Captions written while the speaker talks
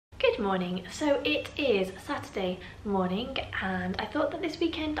morning. So it is Saturday morning and I thought that this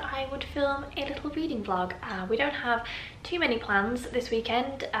weekend I would film a little reading vlog. We don't have too many plans this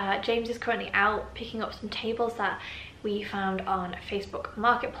weekend. James is currently out picking up some tables that we found on Facebook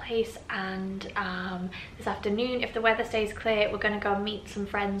Marketplace, and this afternoon, if the weather stays clear, we're going to go and meet some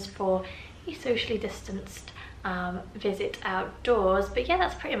friends for a socially distanced visit outdoors. But yeah,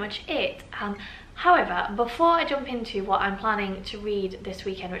 that's pretty much it. However, before I jump into what I'm planning to read this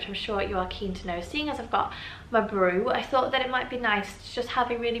weekend, which I'm sure you are keen to know, seeing as I've got my brew, I thought that it might be nice to just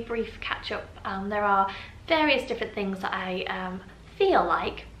have a really brief catch up. There are various different things that I feel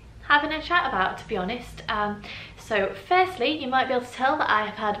like having a chat about, to be honest. So firstly, you might be able to tell that I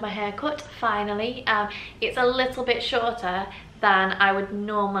have had my hair cut finally. It's a little bit shorter than I would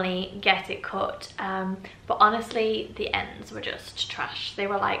normally get it cut, but honestly the ends were just trash. They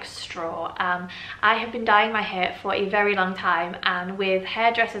were like straw. I have been dyeing my hair for a very long time, and with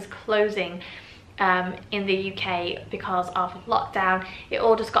hairdressers closing in the UK because of lockdown, it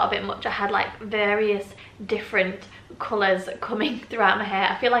all just got a bit much. I had like various different colours coming throughout my hair.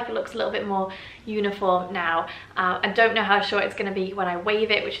 I feel like it looks a little bit more uniform now. I don't know how short it's going to be when I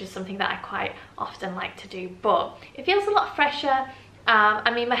wave it, which is something that I quite often like to do, but it feels a lot fresher.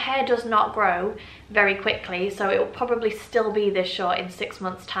 I mean, my hair does not grow very quickly, so it will probably still be this short in 6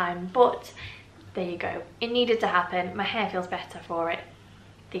 months time, but there you go, it needed to happen. My hair feels better for it.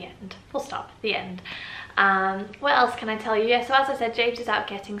 The end. Full stop. The end. What else can I tell you? Yeah, so as I said, James is out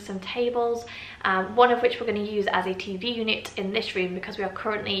getting some tables, one of which we're going to use as a TV unit in this room because we are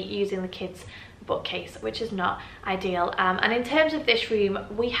currently using the kids' bookcase, which is not ideal. And in terms of this room,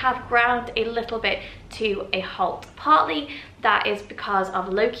 we have ground a little bit to a halt. Partly that is because of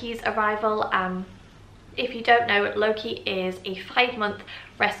Loki's arrival. If you don't know, Loki is a 5-month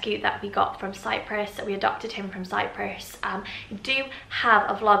rescue that we got from Cyprus. We adopted him from Cyprus. Do have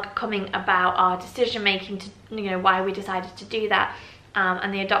a vlog coming about our decision making to, why we decided to do that,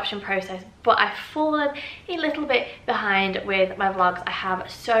 and the adoption process, but I've fallen a little bit behind with my vlogs. I have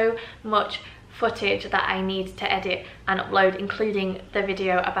so much footage that I need to edit and upload, including the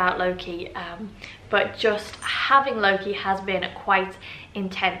video about Loki, but just having Loki has been quite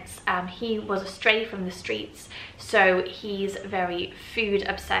intense. He was a stray from the streets, so he's very food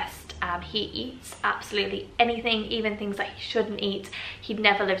obsessed. He eats absolutely anything, even things that he shouldn't eat. He'd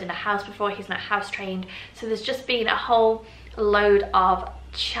never lived in a house before, he's not house trained, so there's just been a whole load of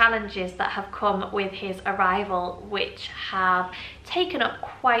challenges that have come with his arrival, which have taken up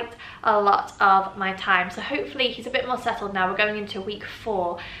quite a lot of my time. So hopefully he's a bit more settled now. We're going into week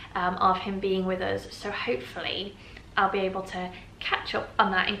 4 of him being with us, so hopefully I'll be able to catch up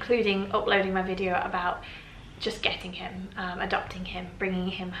on that, including uploading my video about just getting him, adopting him, bringing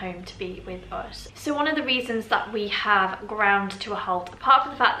him home to be with us. So one of the reasons that we have ground to a halt, apart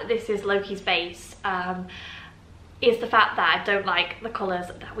from the fact that this is Loki's base, is the fact that I don't like the colours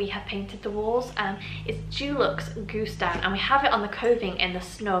that we have painted the walls. It's Dulux Goose Down, and we have it on the coving in the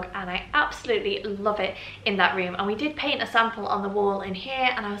snug, and I absolutely love it in that room. And we did paint a sample on the wall in here,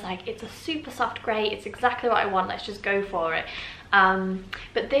 and I was like, it's a super soft grey, it's exactly what I want, let's just go for it.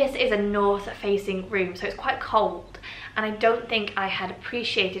 But this is a north facing room, so it's quite cold, and I don't think I had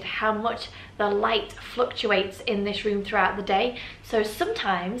appreciated how much the light fluctuates in this room throughout the day. So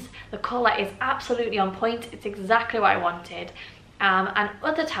sometimes the colour is absolutely on point, it's exactly what I wanted, and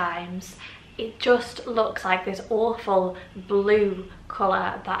other times it just looks like this awful blue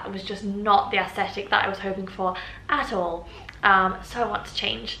colour that was just not the aesthetic that I was hoping for at all. So I want to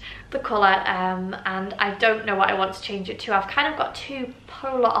change the colour, and I don't know what I want to change it to. I've kind of got two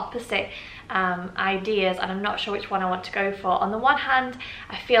polar opposite ideas, and I'm not sure which one I want to go for. On the one hand,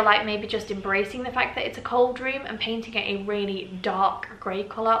 I feel like maybe just embracing the fact that it's a cold room and painting it a really dark grey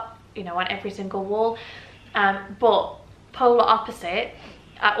colour, on every single wall. But polar opposite,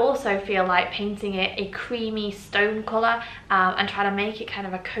 I also feel like painting it a creamy stone colour, and trying to make it kind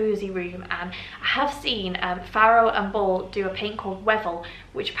of a cosy room. And I have seen Farrow and Ball do a paint called Wevel,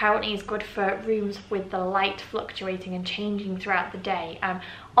 which apparently is good for rooms with the light fluctuating and changing throughout the day.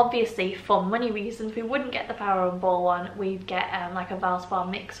 Obviously for money reasons we wouldn't get the Farrow and Ball one, we'd get like a Valspar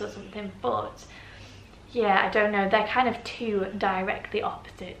mix or something, but yeah, I don't know, they're kind of two directly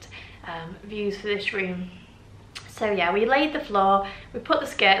opposite views for this room. So yeah, we laid the floor, we put the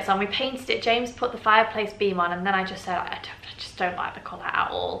skirts on, we painted it, James put the fireplace beam on, and then I just said, I just don't like the colour at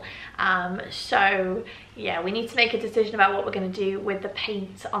all. So yeah, we need to make a decision about what we're going to do with the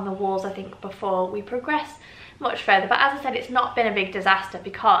paint on the walls, I think, before we progress much further. But as I said, it's not been a big disaster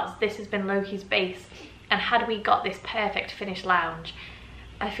because this has been Loki's base, and had we got this perfect finished lounge,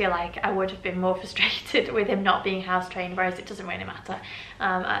 I feel like I would have been more frustrated with him not being house trained, whereas it doesn't really matter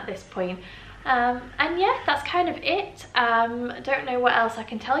at this point. And yeah, that's kind of it. Don't know what else I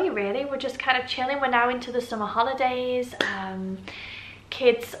can tell you really. We're just kind of chilling. We're now into the summer holidays.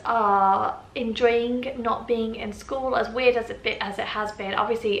 Kids are enjoying not being in school, as weird as it has been.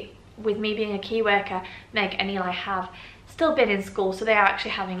 Obviously, with me being a key worker, Meg and Eli have still been in school, so they are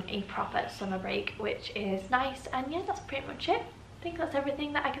actually having a proper summer break, which is nice. And yeah, that's pretty much it. I think that's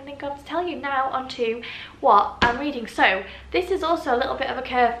everything that I can think of to tell you. Now on to what I'm reading. So this is also a little bit of a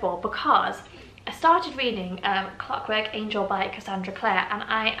curveball, because I started reading Clockwork Angel by Cassandra Clare, and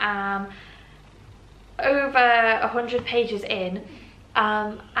I am over 100 pages in,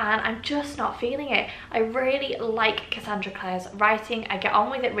 and I'm just not feeling it. I really like Cassandra Clare's writing. I get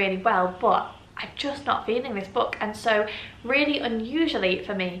on with it really well, but I'm just not feeling this book. And so really unusually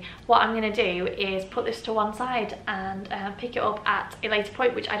for me, what I'm going to do is put this to one side and pick it up at a later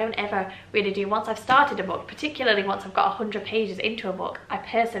point, which I don't ever really do. Once I've started a book, particularly once I've got 100 pages into a book, I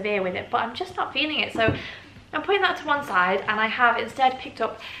persevere with it, but I'm just not feeling it. So I'm putting that to one side, and I have instead picked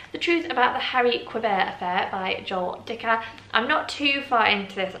up The Truth About the Harry Quebert Affair by Joel Dicker. I'm not too far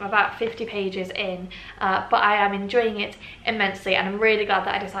into this, I'm about 50 pages in, but I am enjoying it immensely, and I'm really glad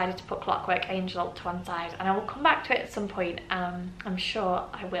that I decided to put Clockwork Angel to one side, and I will come back to it at some point. I'm sure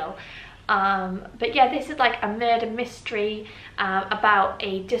I will. But yeah, this is like a murder mystery about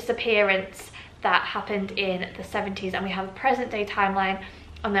a disappearance that happened in the 70s, and we have a present day timeline,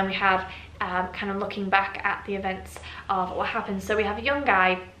 and then we have kind of looking back at the events of what happened. So we have a young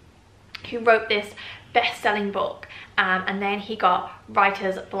guy who wrote this best-selling book, and then he got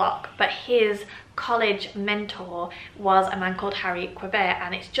writer's block, but his college mentor was a man called Harry Quebert,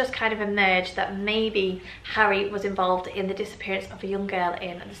 and it's just kind of emerged that maybe Harry was involved in the disappearance of a young girl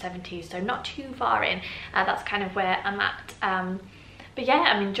in the 70s, so not too far in. That's kind of where I'm at. But yeah,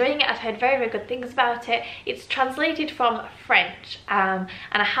 I'm enjoying it. I've heard very, very good things about it. It's translated from French, and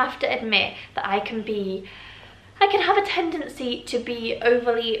I have to admit that I can have a tendency to be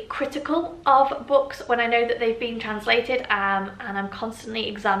overly critical of books when I know that they've been translated, and I'm constantly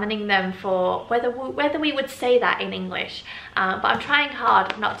examining them for whether we would say that in English. But I'm trying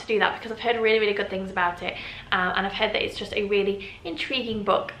hard not to do that, because I've heard really, really good things about it, and I've heard that it's just a really intriguing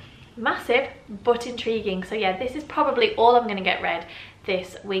book. Massive, but intriguing. So yeah, this is probably all I'm going to get read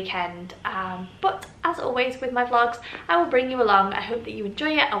this weekend, but as always with my vlogs, I will bring you along. I hope that you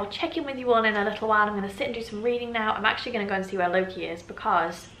enjoy it. I will check in with you all in a little while. I'm going to sit and do some reading now. I'm actually going to go and see where Loki is,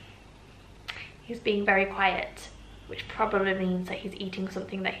 because he's being very quiet, which probably means that he's eating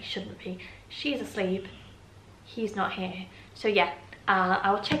something that he shouldn't be. She's asleep, he's not here. So yeah,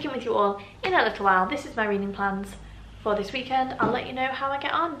 I will check in with you all in a little while. This is my reading plans for this weekend. I'll let you know how I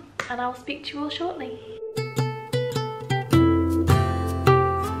get on, and I'll speak to you all shortly.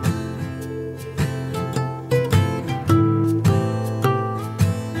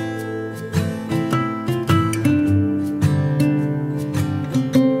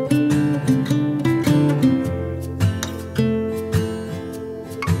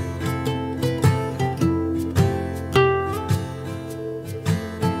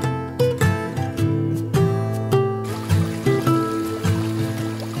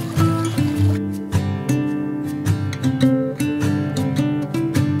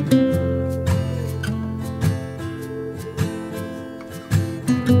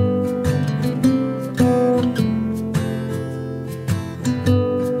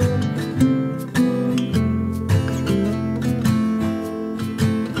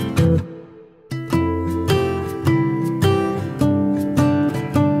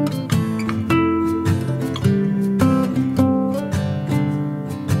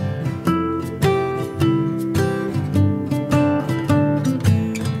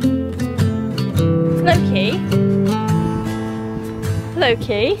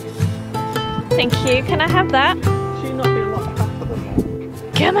 Loki, thank you. Can I have that? She's not been a lot faster than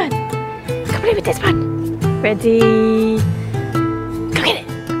that. Come on, come play with this one. Ready? Go get it.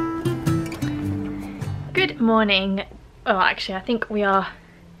 Good morning. Oh, actually, I think we are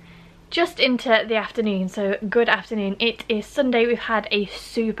just into the afternoon, so good afternoon. It is Sunday. We've had a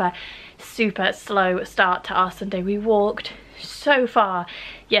super slow start to our Sunday. We walked so far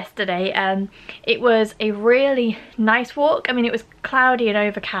yesterday. It was a really nice walk. I mean, it was cloudy and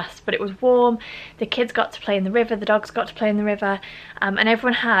overcast, but it was warm. The kids got to play in the river, the dogs got to play in the river, and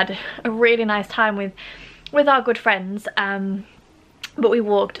everyone had a really nice time with our good friends. But we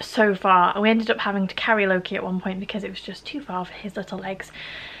walked so far, and we ended up having to carry Loki at one point because it was just too far for his little legs.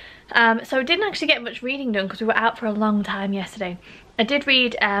 So I didn't actually get much reading done because we were out for a long time yesterday. I did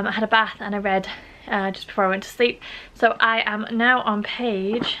read, I had a bath and I read just before I went to sleep. So I am now on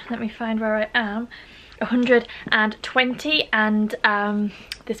page, let me find where I am, 120, and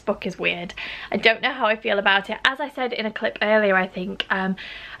this book is weird. I don't know how I feel about it. As I said in a clip earlier, I think I'm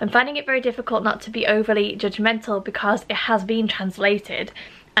finding it very difficult not to be overly judgmental because it has been translated,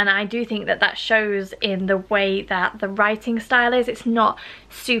 and I do think that that shows in the way that the writing style is. It's not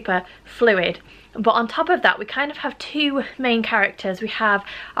super fluid. But on top of that, we kind of have two main characters. We have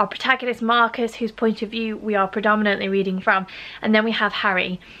our protagonist Marcus, whose point of view we are predominantly reading from, and then we have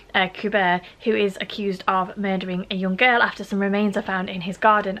Harry Kubert, who is accused of murdering a young girl after some remains are found in his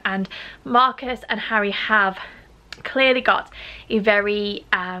garden. And Marcus and Harry have clearly got a very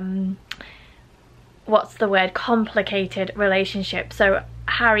what's the word, complicated relationship. So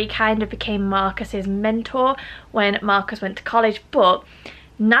Harry kind of became Marcus's mentor when Marcus went to college, but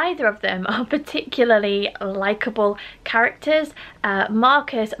neither of them are particularly likable characters.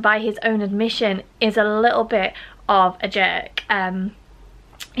 Marcus, by his own admission, is a little bit of a jerk.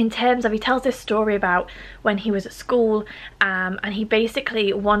 In terms of, he tells this story about when he was at school, and he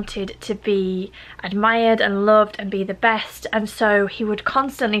basically wanted to be admired and loved and be the best, and so he would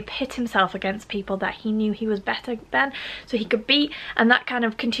constantly pit himself against people that he knew he was better than, so he could beat. And that kind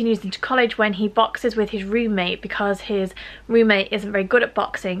of continues into college when he boxes with his roommate, because his roommate isn't very good at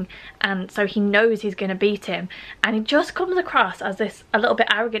boxing, and so he knows he's going to beat him, and he just comes across as this a little bit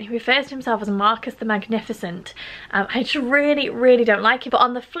arrogant. He refers to himself as Marcus the Magnificent. I just really don't like it. But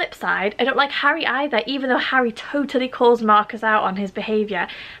on the flip side, I don't like Harry either. Even though Harry totally calls Marcus out on his behaviour,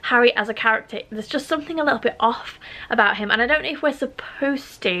 Harry as a character, there's just something a little bit off about him, and I don't know if we're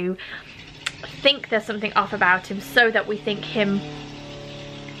supposed to think there's something off about him so that we think him,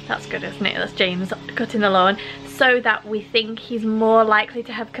 that's good, isn't it? That's James cutting the lawn. So that we think he's more likely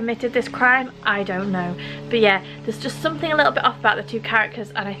to have committed this crime. I don't know. But yeah, there's just something a little bit off about the two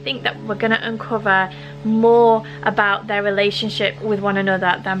characters, and I think that we're going to uncover more about their relationship with one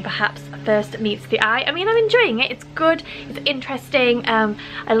another than perhaps first meets the eye. I mean, I'm enjoying it. It's good. It's interesting.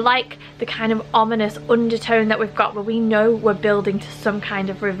 I like the kind of ominous undertone that we've got, where we know we're building to some kind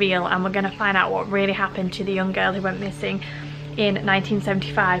of reveal, and we're going to find out what really happened to the young girl who went missing in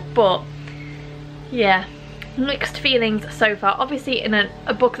 1975. But yeah, mixed feelings so far. Obviously in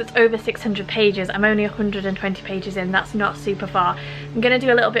a book that's over 600 pages, I'm only 120 pages in. That's not super far. I'm going to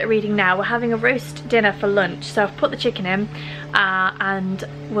do a little bit of reading now. We're having a roast dinner for lunch, so I've put the chicken in, and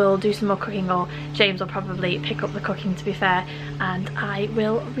we'll do some more cooking, or James will probably pick up the cooking, to be fair, and I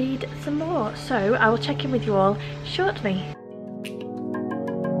will read some more. So I will check in with you all shortly.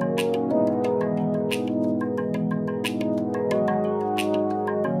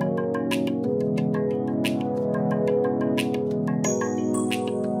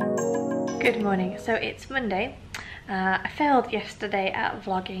 Good morning. So it's Monday. I failed yesterday at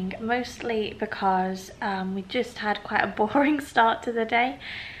vlogging, mostly because we just had quite a boring start to the day,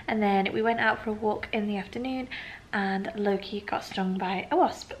 and then we went out for a walk in the afternoon and Loki got stung by a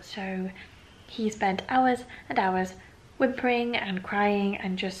wasp. So he spent hours and hours whimpering and crying,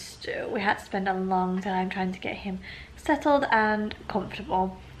 and just we had to spend a long time trying to get him settled and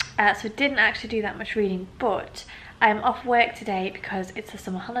comfortable. So didn't actually do that much reading, but I'm off work today because it's the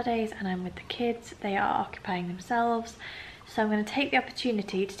summer holidays and I'm with the kids. They are occupying themselves, so I'm going to take the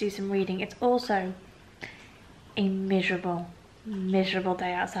opportunity to do some reading. It's also a miserable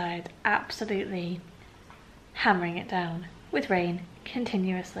day outside, absolutely hammering it down with rain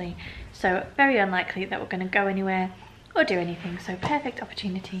continuously, so very unlikely that we're going to go anywhere or do anything. So perfect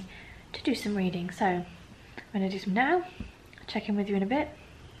opportunity to do some reading. So I'm going to do some now. I'll check in with you in a bit.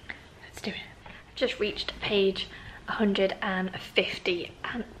 Let's do it. I've just reached page 150,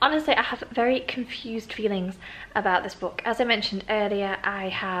 and honestly I have very confused feelings about this book. As I mentioned earlier, I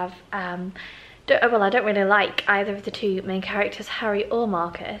have I don't really like either of the two main characters, Harry or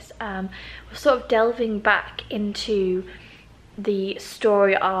Marcus. We're sort of delving back into the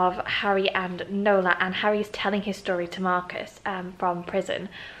story of Harry and Nola, and Harry's telling his story to Marcus from prison.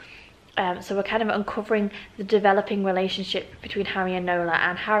 So we're kind of uncovering the developing relationship between Harry and Nola,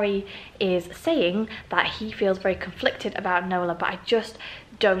 and Harry is saying that he feels very conflicted about Nola, but I just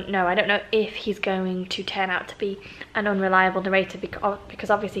don't know. I don't know if he's going to turn out to be an unreliable narrator, because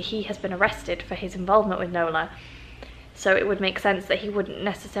obviously he has been arrested for his involvement with Nola, so it would make sense that he wouldn't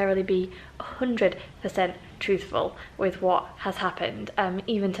necessarily be 100% truthful with what has happened,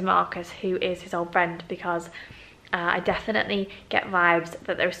 even to Marcus, who is his old friend, because I definitely get vibes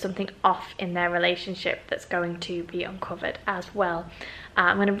that there is something off in their relationship that's going to be uncovered as well.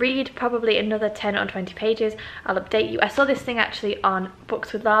 I'm going to read probably another 10 or 20 pages. I'll update you. I saw this thing actually on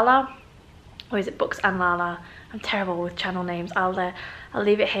Books with Lala, or is it Books and Lala? I'm terrible with channel names. I'll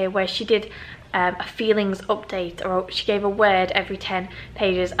leave it here, where she did a feelings update, or she gave a word every 10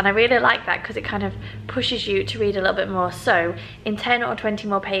 pages, and I really like that because it kind of pushes you to read a little bit more. So in 10 or 20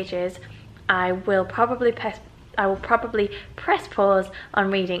 more pages I will probably press pause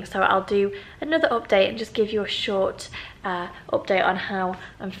on reading. So I'll do another update and just give you a short update on how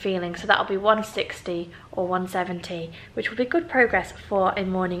I'm feeling. So that'll be 160 or 170, which will be good progress for a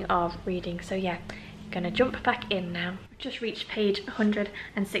morning of reading. So yeah, gonna jump back in now. We've just reached page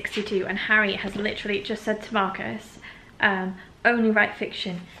 162 and Harry has literally just said to Marcus, only write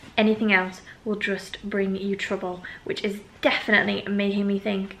fiction, anything else will just bring you trouble, which is definitely making me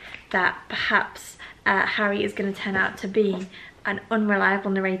think that perhaps Harry is going to turn out to be an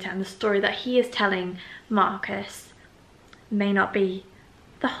unreliable narrator, and the story that he is telling Marcus may not be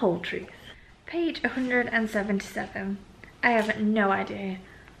the whole truth. Page 177. I have no idea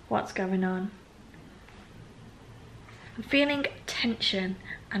what's going on. I'm feeling tension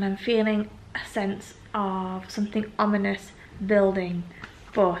and I'm feeling a sense of something ominous building,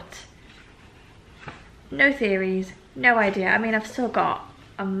 but no theories, no idea. I mean, I've still got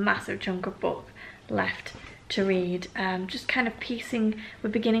a massive chunk of book left to read. Just kind of we're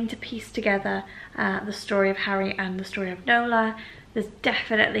beginning to piece together the story of Harry and the story of Nola. There's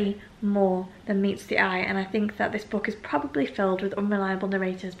definitely more than meets the eye, and I think that this book is probably filled with unreliable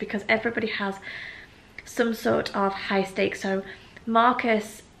narrators because everybody has some sort of high stakes. So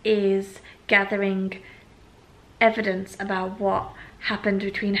Marcus is gathering evidence about what happened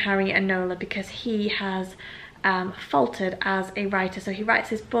between Harry and Nola because he has faltered as a writer. So he writes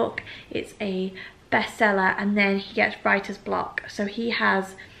his book, it's a bestseller, and then he gets writer's block. So he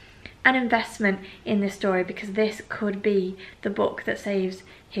has an investment in this story because this could be the book that saves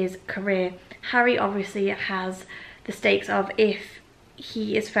his career. Harry obviously has the stakes of, if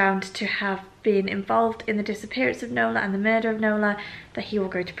he is found to have been involved in the disappearance of Nola and the murder of Nola, that he will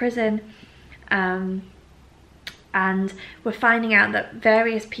go to prison. And we're finding out that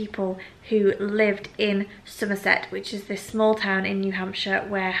various people who lived in Somerset, which is this small town in New Hampshire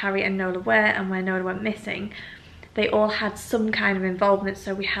where Harry and Nola were and where Nola went missing, they all had some kind of involvement.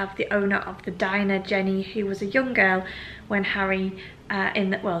 So we have the owner of the diner, Jenny, who was a young girl when Harry,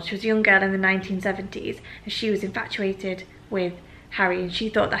 she was a young girl in the 1970s, and she was infatuated with Harry, and she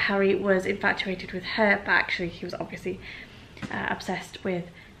thought that Harry was infatuated with her, but actually he was obviously obsessed with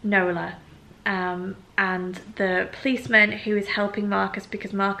Nola. And the policeman who is helping Marcus,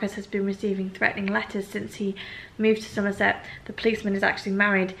 because Marcus has been receiving threatening letters since he moved to Somerset, the policeman is actually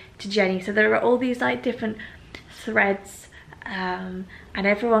married to Jenny. So there are all these like different threads, and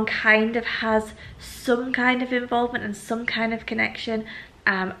everyone kind of has some kind of involvement and some kind of connection,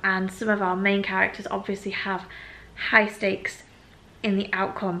 and some of our main characters obviously have high stakes in the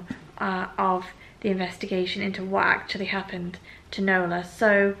outcome of the investigation into what actually happened to Nola.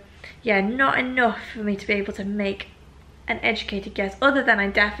 So yeah, not enough for me to be able to make an educated guess, other than I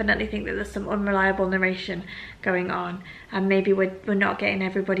definitely think that there's some unreliable narration going on, and maybe we're not getting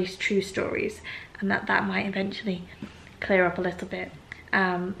everybody's true stories, and that might eventually clear up a little bit.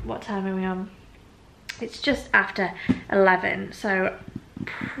 What time are we on? It's just after 11, so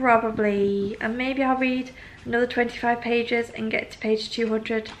probably, and maybe I'll read another 25 pages and get to page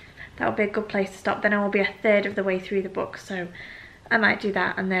 200. That would be a good place to stop. Then I will be a third of the way through the book, so I might do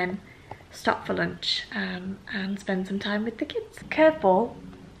that and then stop for lunch and spend some time with the kids. Curveball,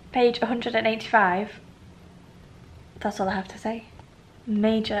 page 185. That's all I have to say.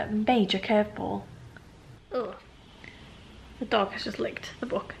 Major curveball. Ugh. The dog has just licked the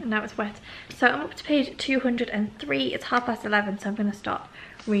book and now it's wet. So I'm up to page 203. It's 11:30, so I'm going to stop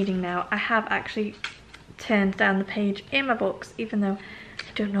reading now. I have actually turned down the page in my books, even though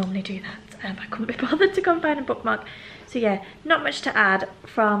I don't normally do that. I couldn't be bothered to go and find a bookmark. So yeah, not much to add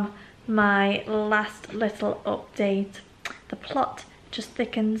from my last little update. The plot just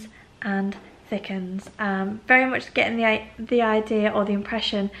thickens and thickens. Very much getting the idea or the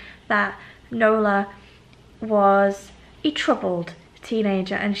impression that Nola was a troubled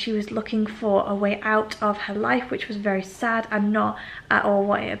teenager and she was looking for a way out of her life, which was very sad and not at all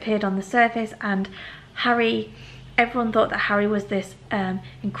what it appeared on the surface. And Harry, everyone thought that Harry was this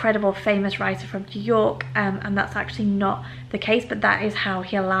incredible famous writer from New York, and that's actually not the case, but that is how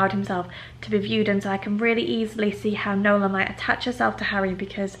he allowed himself to be viewed. And so I can really easily see how Nola might attach herself to Harry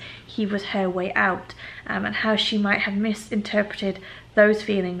because he was her way out, and how she might have misinterpreted those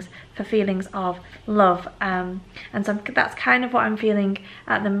feelings for feelings of love. And so that's kind of what I'm feeling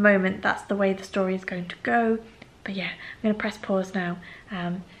at the moment. That's the way the story is going to go. But yeah, I'm going to press pause now,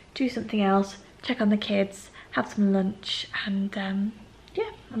 do something else, check on the kids, have some lunch, and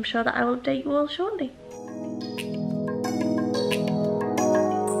yeah, I'm sure that I will update you all shortly.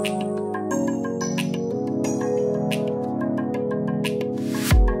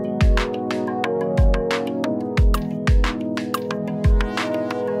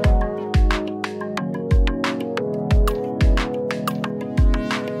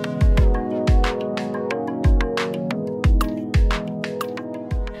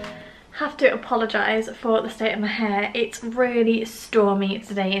 to apologise for the state of my hair. It's really stormy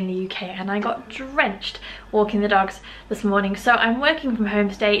today in the UK and I got drenched walking the dogs this morning. So I'm working from home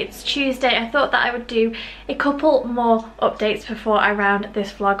today. It's Tuesday. I thought that I would do a couple more updates before I round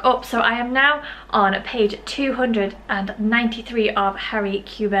this vlog up. So I am now on page 293 of Harry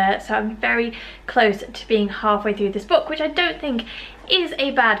Quebert. So I'm very close to being halfway through this book, which I don't think is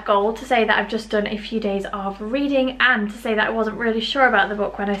a bad goal, to say that I've just done a few days of reading and to say that I wasn't really sure about the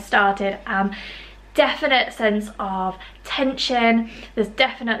book when I started. Definite sense of tension. There's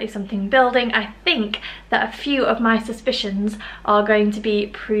definitely something building. I think that a few of my suspicions are going to be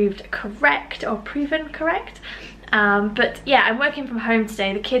proved correct or proven correct. But yeah, I'm working from home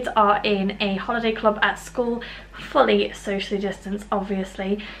today. The kids are in a holiday club at school, fully socially distanced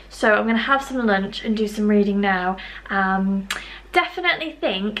obviously, so I'm gonna have some lunch and do some reading now. Definitely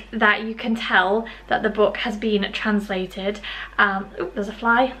think that you can tell that the book has been translated. Ooh, there's a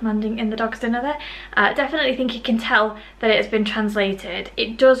fly landing in the dog's dinner there. Definitely think you can tell that it has been translated.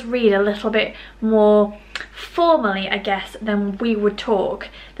 It does read a little bit more formally, I guess, than we would talk.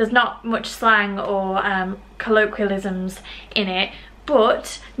 There's not much slang or colloquialisms in it,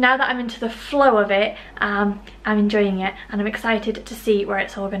 but now that I'm into the flow of it, I'm enjoying it and I'm excited to see where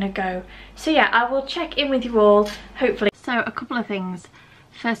it's all gonna go. So yeah, I will check in with you all hopefully. So a couple of things.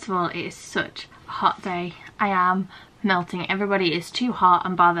 First of all, it is such a hot day. I am melting. Everybody is too hot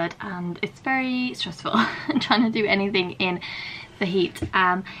and bothered and it's very stressful trying to do anything in the heat.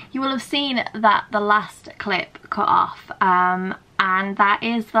 You will have seen that the last clip cut off, and that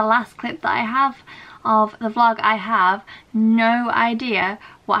is the last clip that I have of the vlog. I have no idea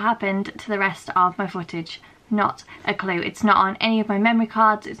what happened to the rest of my footage. Not a clue. It's not on any of my memory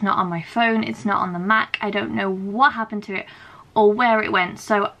cards, it's not on my phone, it's not on the Mac. I don't know what happened to it or where it went,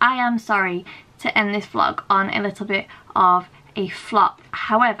 so I am sorry to end this vlog on a little bit of a flop.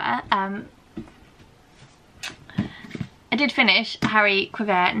 However, I did finish Harry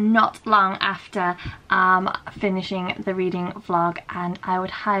Quebert not long after finishing the reading vlog, and I would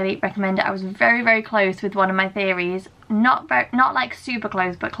highly recommend it. I was very close with one of my theories, not like super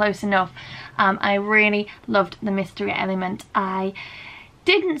close, but close enough. I really loved the mystery element. I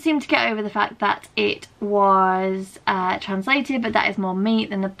didn't seem to get over the fact that it was translated, but that is more me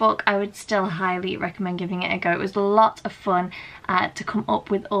than the book. I would still highly recommend giving it a go. It was a lot of fun to come up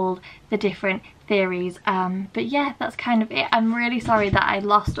with all the different theories, but yeah, that's kind of it. I'm really sorry that I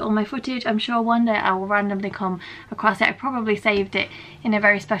lost all my footage. I'm sure one day I will randomly come across it. I probably saved it in a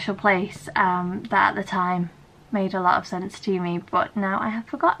very special place that at the time made a lot of sense to me, but now I have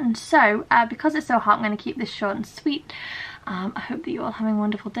forgotten. So because it's so hot, I'm going to keep this short and sweet. I hope that you're all having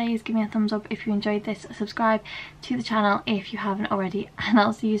wonderful days. Give me a thumbs up if you enjoyed this, subscribe to the channel if you haven't already, and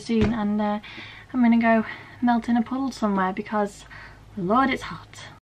I'll see you soon. And I'm gonna go melt in a puddle somewhere because Lord, it's hot.